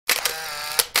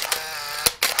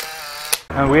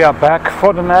And we are back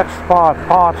for the next part,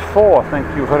 part 4.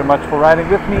 Thank you very much for riding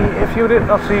with me. If you did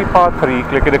not see part 3,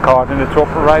 click the card in the top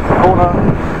right corner.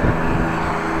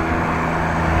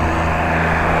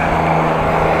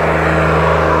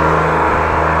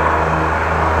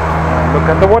 Look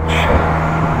at the watch.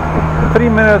 3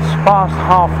 minutes past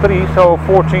half 3, so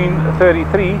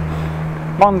 14:33.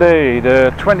 Monday,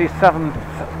 the 27th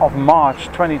of March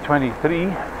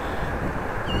 2023.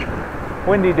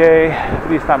 Windy day. At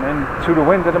least I'm into the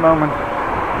wind at the moment.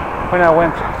 When I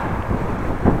went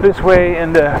this way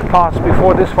in the parts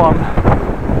before this one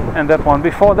and that one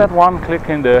before that one, click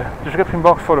in the description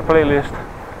box for the playlist.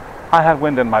 I had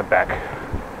wind in my back.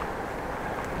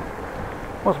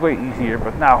 It was way easier,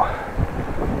 but now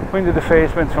wind in the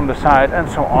face, wind from the side, and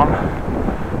so on.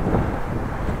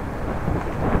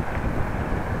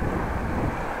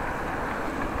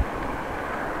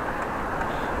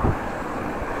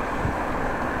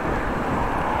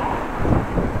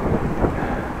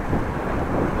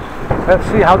 Let's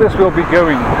see how this will be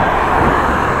going.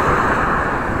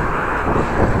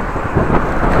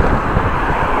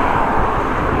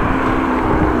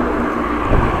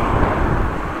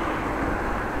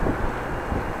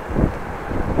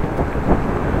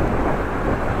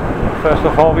 First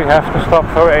of all, we have to stop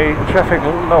for a traffic.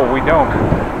 No, we don't.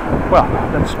 Well,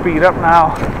 let's speed up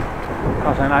now,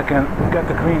 because then I can get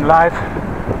the green light,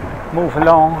 move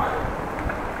along.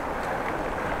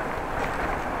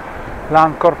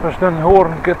 Laan Corpus den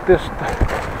Hoorn, get this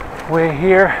way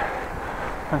here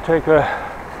and take a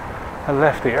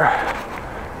left here.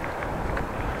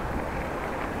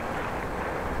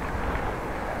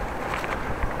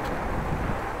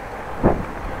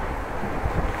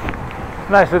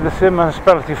 Nice that the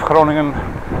municipality of Groningen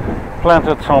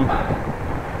planted some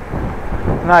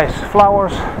nice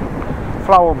flowers,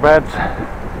 flower beds.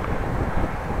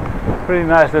 Really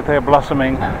nice that they're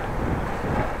blossoming.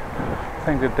 I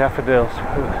think the daffodils,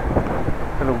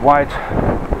 little white.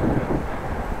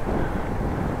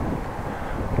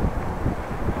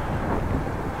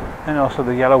 And also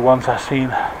the yellow ones I've seen.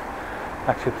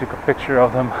 Actually took a picture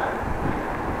of them.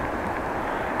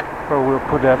 So we'll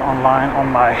put that online on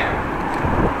my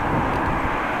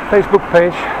Facebook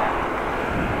page.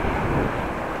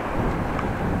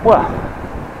 Well,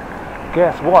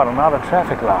 guess what? Another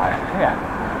traffic light. Yeah.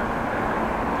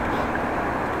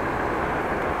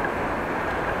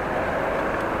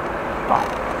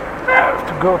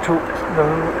 Go to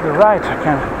the right, I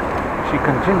can actually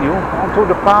continue onto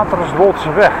the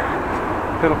Paterswoldseweg.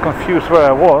 A little confused where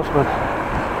I was, but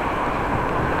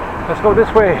let's go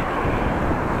this way.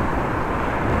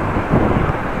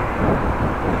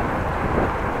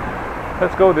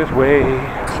 Let's go this way.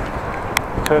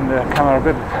 Turn the camera a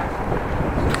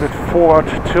bit forward,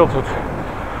 tilted,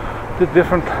 a bit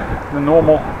different than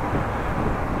normal.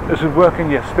 Is it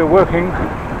working? Yes, still working.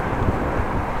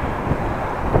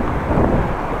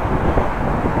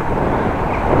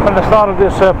 When I started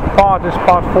this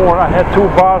part 4, I had 2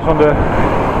 bars on the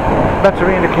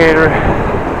battery indicator.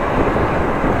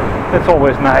 It's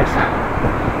always nice.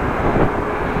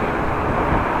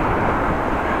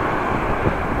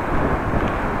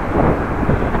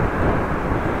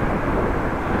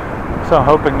 So I'm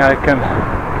hoping I can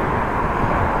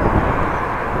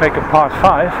make a part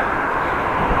 5.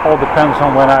 All depends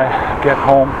on when I get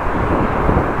home.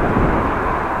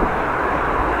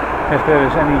 If there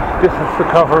is any distance to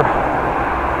cover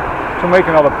to make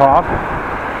another part.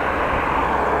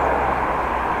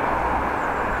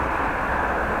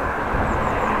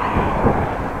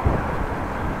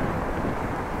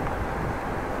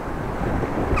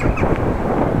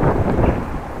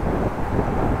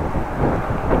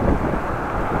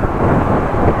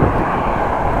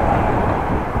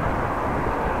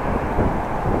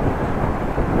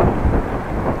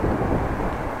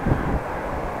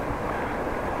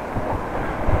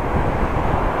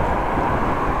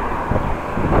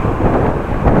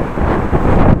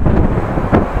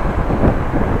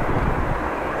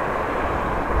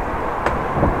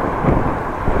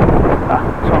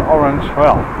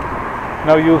 Well,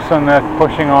 no use in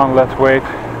pushing on, let's wait.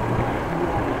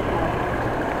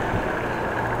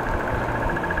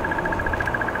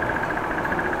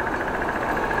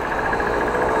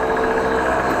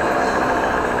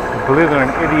 Blithering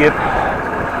idiot.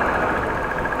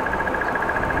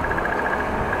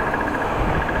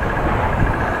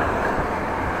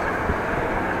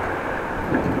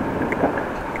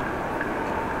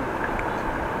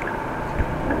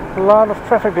 A lot of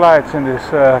traffic lights in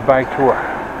this bike tour.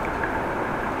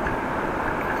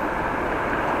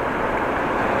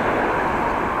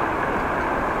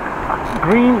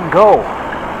 Green, go.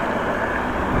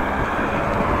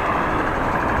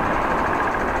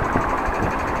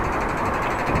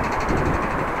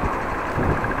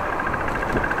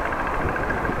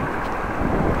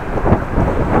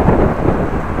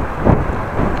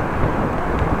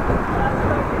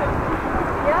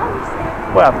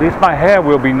 Well, at least my hair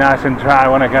will be nice and dry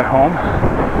when I get home.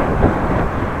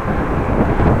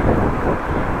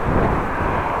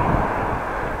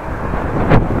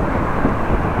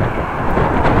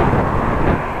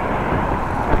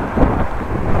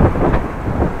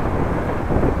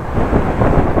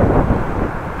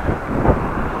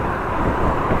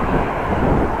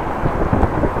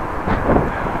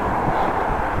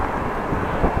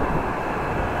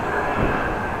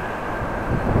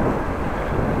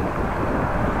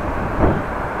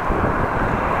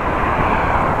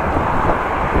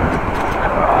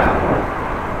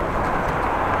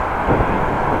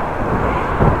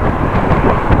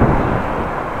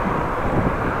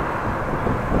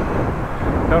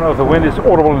 I don't know if the wind is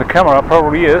audible in the camera,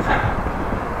 probably is.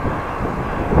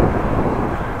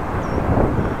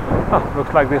 Oh,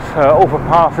 looks like this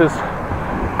overpass is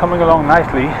coming along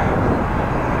nicely.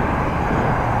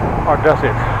 Or does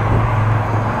it?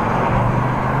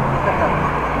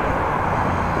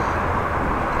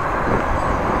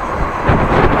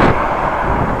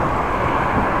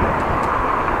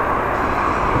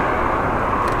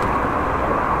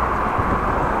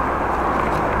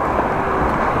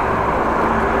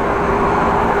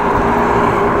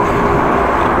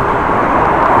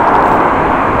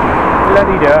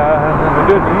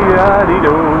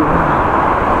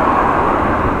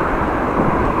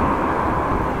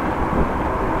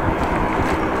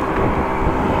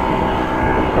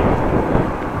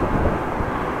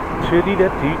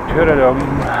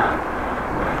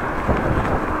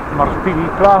 Martini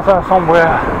Plaza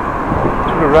somewhere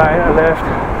to the right, left,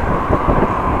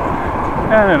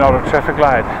 and another traffic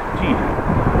light. Gee,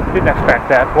 didn't expect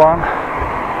that one,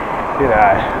 did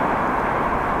I?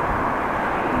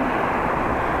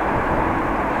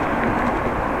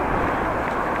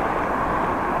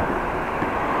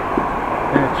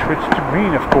 And it switched to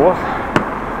green, of course.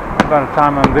 By the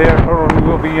time I'm there, probably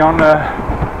will be on.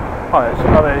 Oh, it's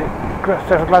another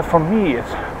traffic light for me.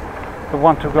 It's the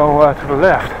one to go to the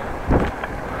left.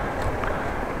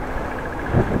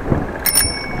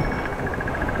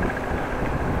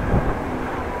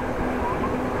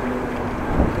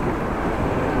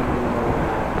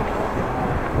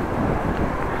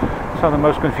 It's not the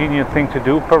most convenient thing to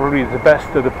do. Probably the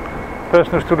best. The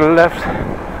person who's to the left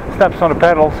steps on the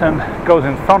pedals and goes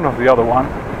in front of the other one,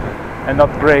 and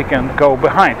not brake and go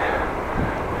behind.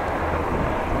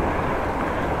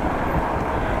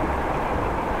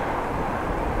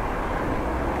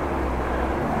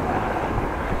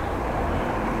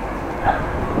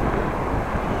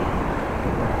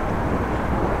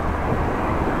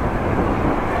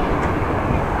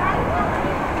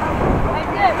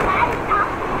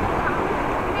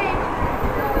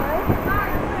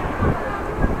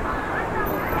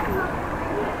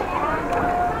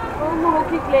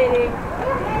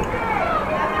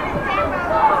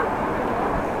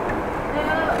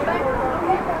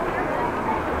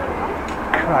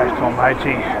 Christ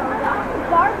almighty.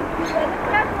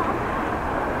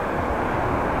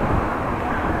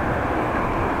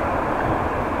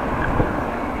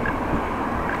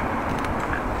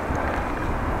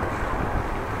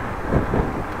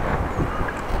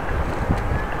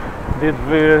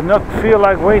 Did not feel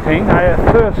like waiting. I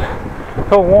at first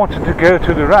wanted to go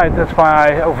to the right, that's why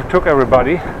I overtook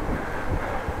everybody.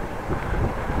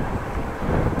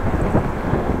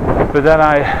 But then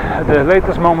I, at the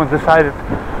latest moment, decided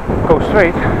to go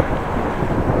straight,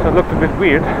 so it looked a bit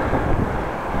weird.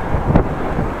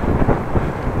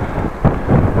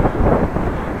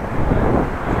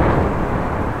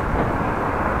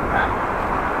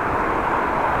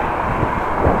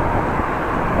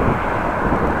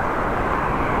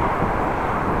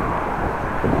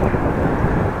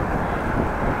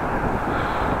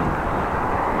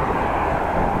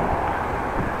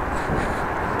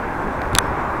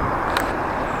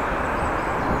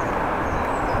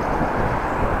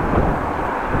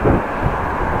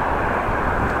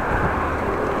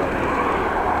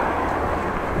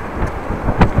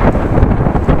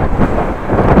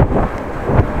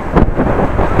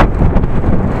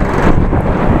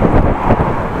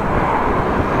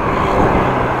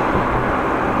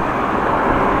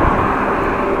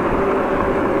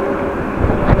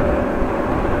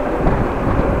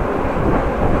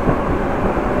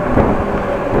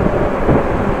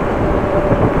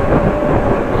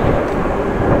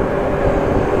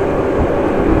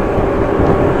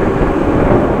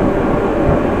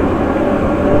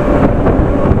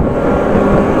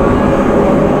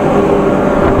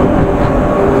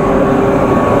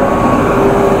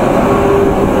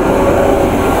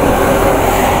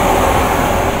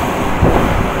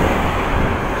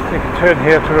 Turn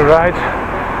here to the right.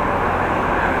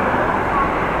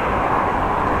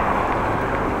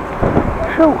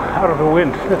 Phew, out of the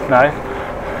wind, that's nice.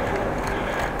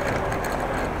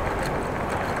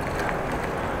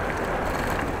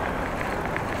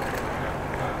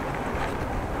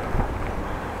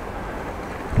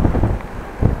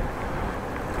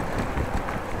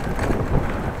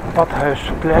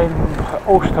 Badhuisplein,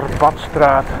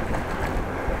 Oosterbadstraat.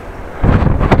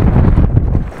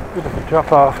 Bit of a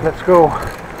drop off, let's go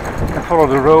and follow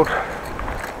the road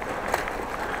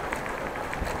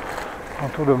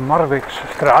onto the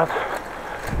Korreweg-Straat.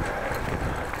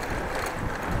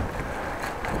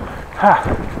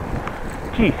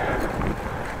 Gee,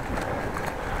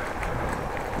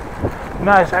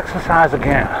 nice exercise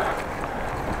again,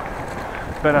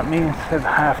 but it means that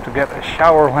I have to get a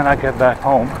shower when I get back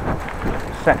home,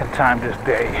 second time this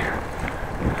day.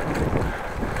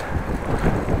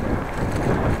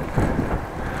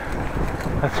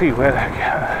 Let's see, where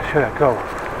should I go?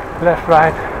 Left,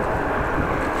 right?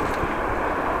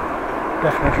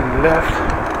 Definitely left.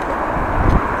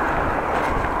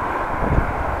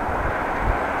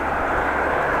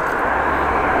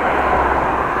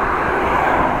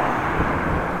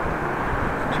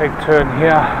 Take turn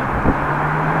here.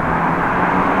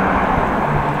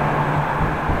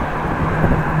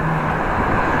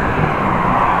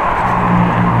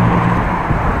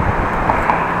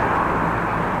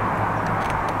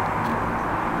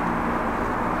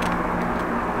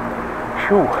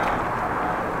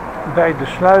 Bij de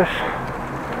sluis.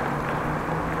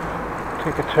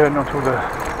 Take a turn onto the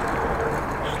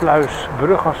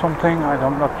sluisbrug or something.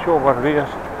 I'm not sure what it is.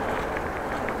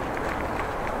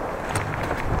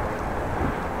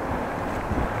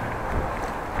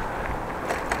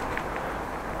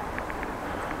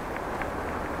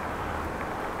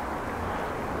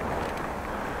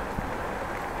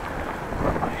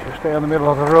 If you stay on the middle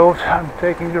of the road, I'm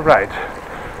taking the right.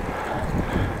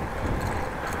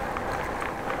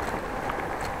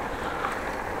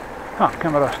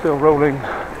 Camera still rolling,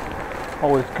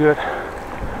 always good.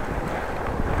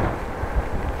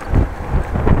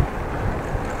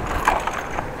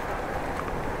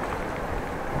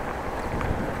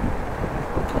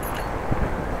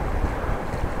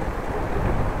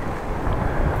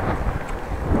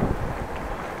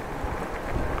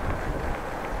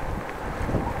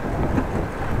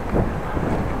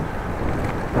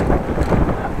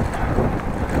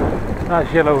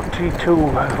 Nice yellow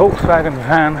T2 Volkswagen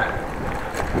van.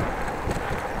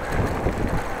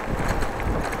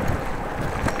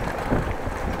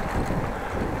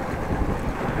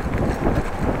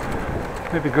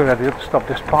 Maybe a good idea to stop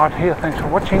this part here. Thanks for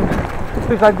watching.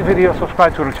 Please like the video,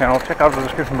 subscribe to the channel, check out the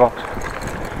description box.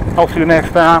 I'll see you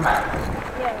next time.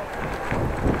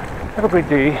 Have a great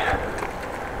day.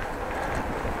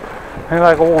 And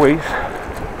like always,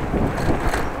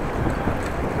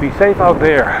 be safe out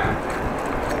there.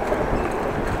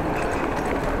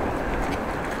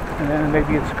 And then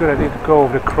maybe it's a good idea to go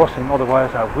over the crossing,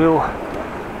 otherwise I will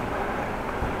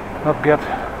not get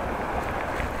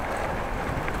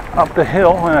up the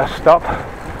hill when I stop.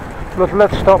 But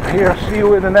let's stop here. See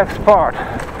you in the next part.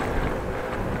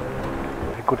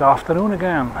 Good afternoon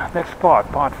again. Next part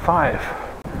 5.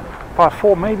 Part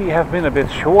 4 maybe have been a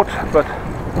bit short, but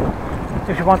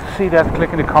if you want to see that,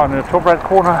 click in the card in the top right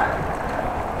corner.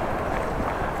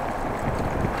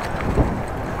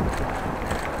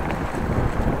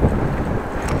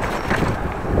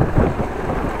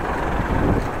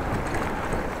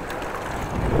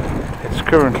 It's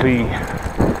currently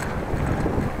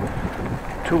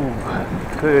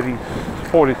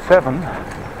 2:47,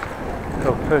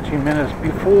 so 13 minutes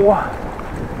before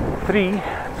 3.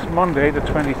 It's Monday the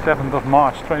 27th of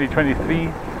March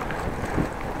 2023.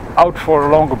 Out for a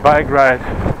longer bike ride.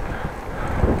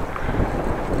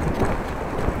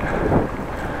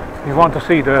 If you want to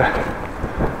see the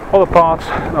other parts,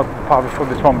 not the part before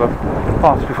this one, but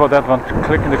parts before that one,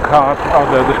 click in the card or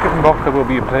the description box. There will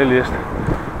be a playlist.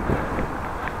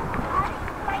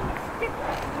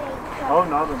 Oh,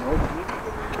 no,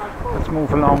 let's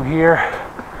move along here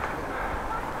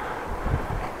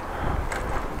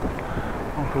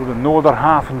onto de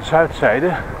Noorderhaven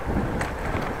Zuidzijde.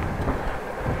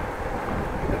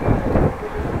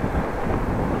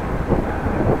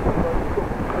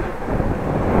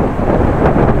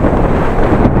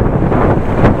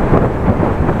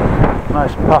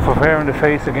 Nice puff of air in the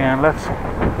face again. Let's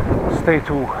stay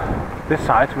to this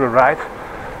side, to the right.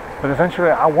 But eventually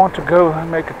I want to go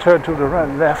and make a turn to the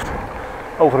left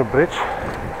over a bridge.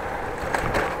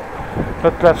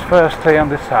 But let's first stay on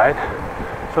this side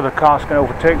so the cars can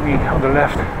overtake me on the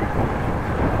left.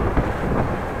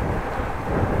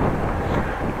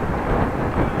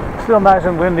 Still nice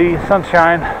and windy,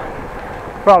 sunshine,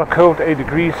 rather cold, 8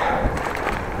 degrees.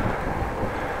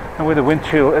 and with the wind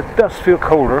chill it does feel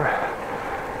colder.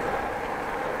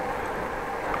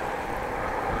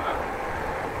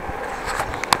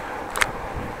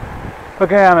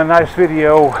 Again, a nice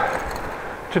video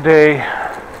today,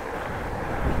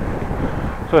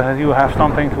 so that you have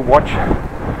something to watch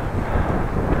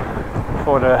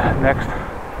for the next.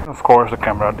 Of course the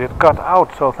camera did cut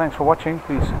out, so thanks for watching.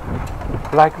 Please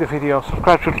like the video,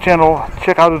 subscribe to the channel,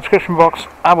 check out the description box.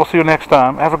 I will see you next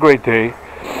time. Have a great day,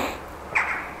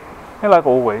 and like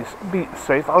always, be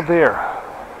safe out there.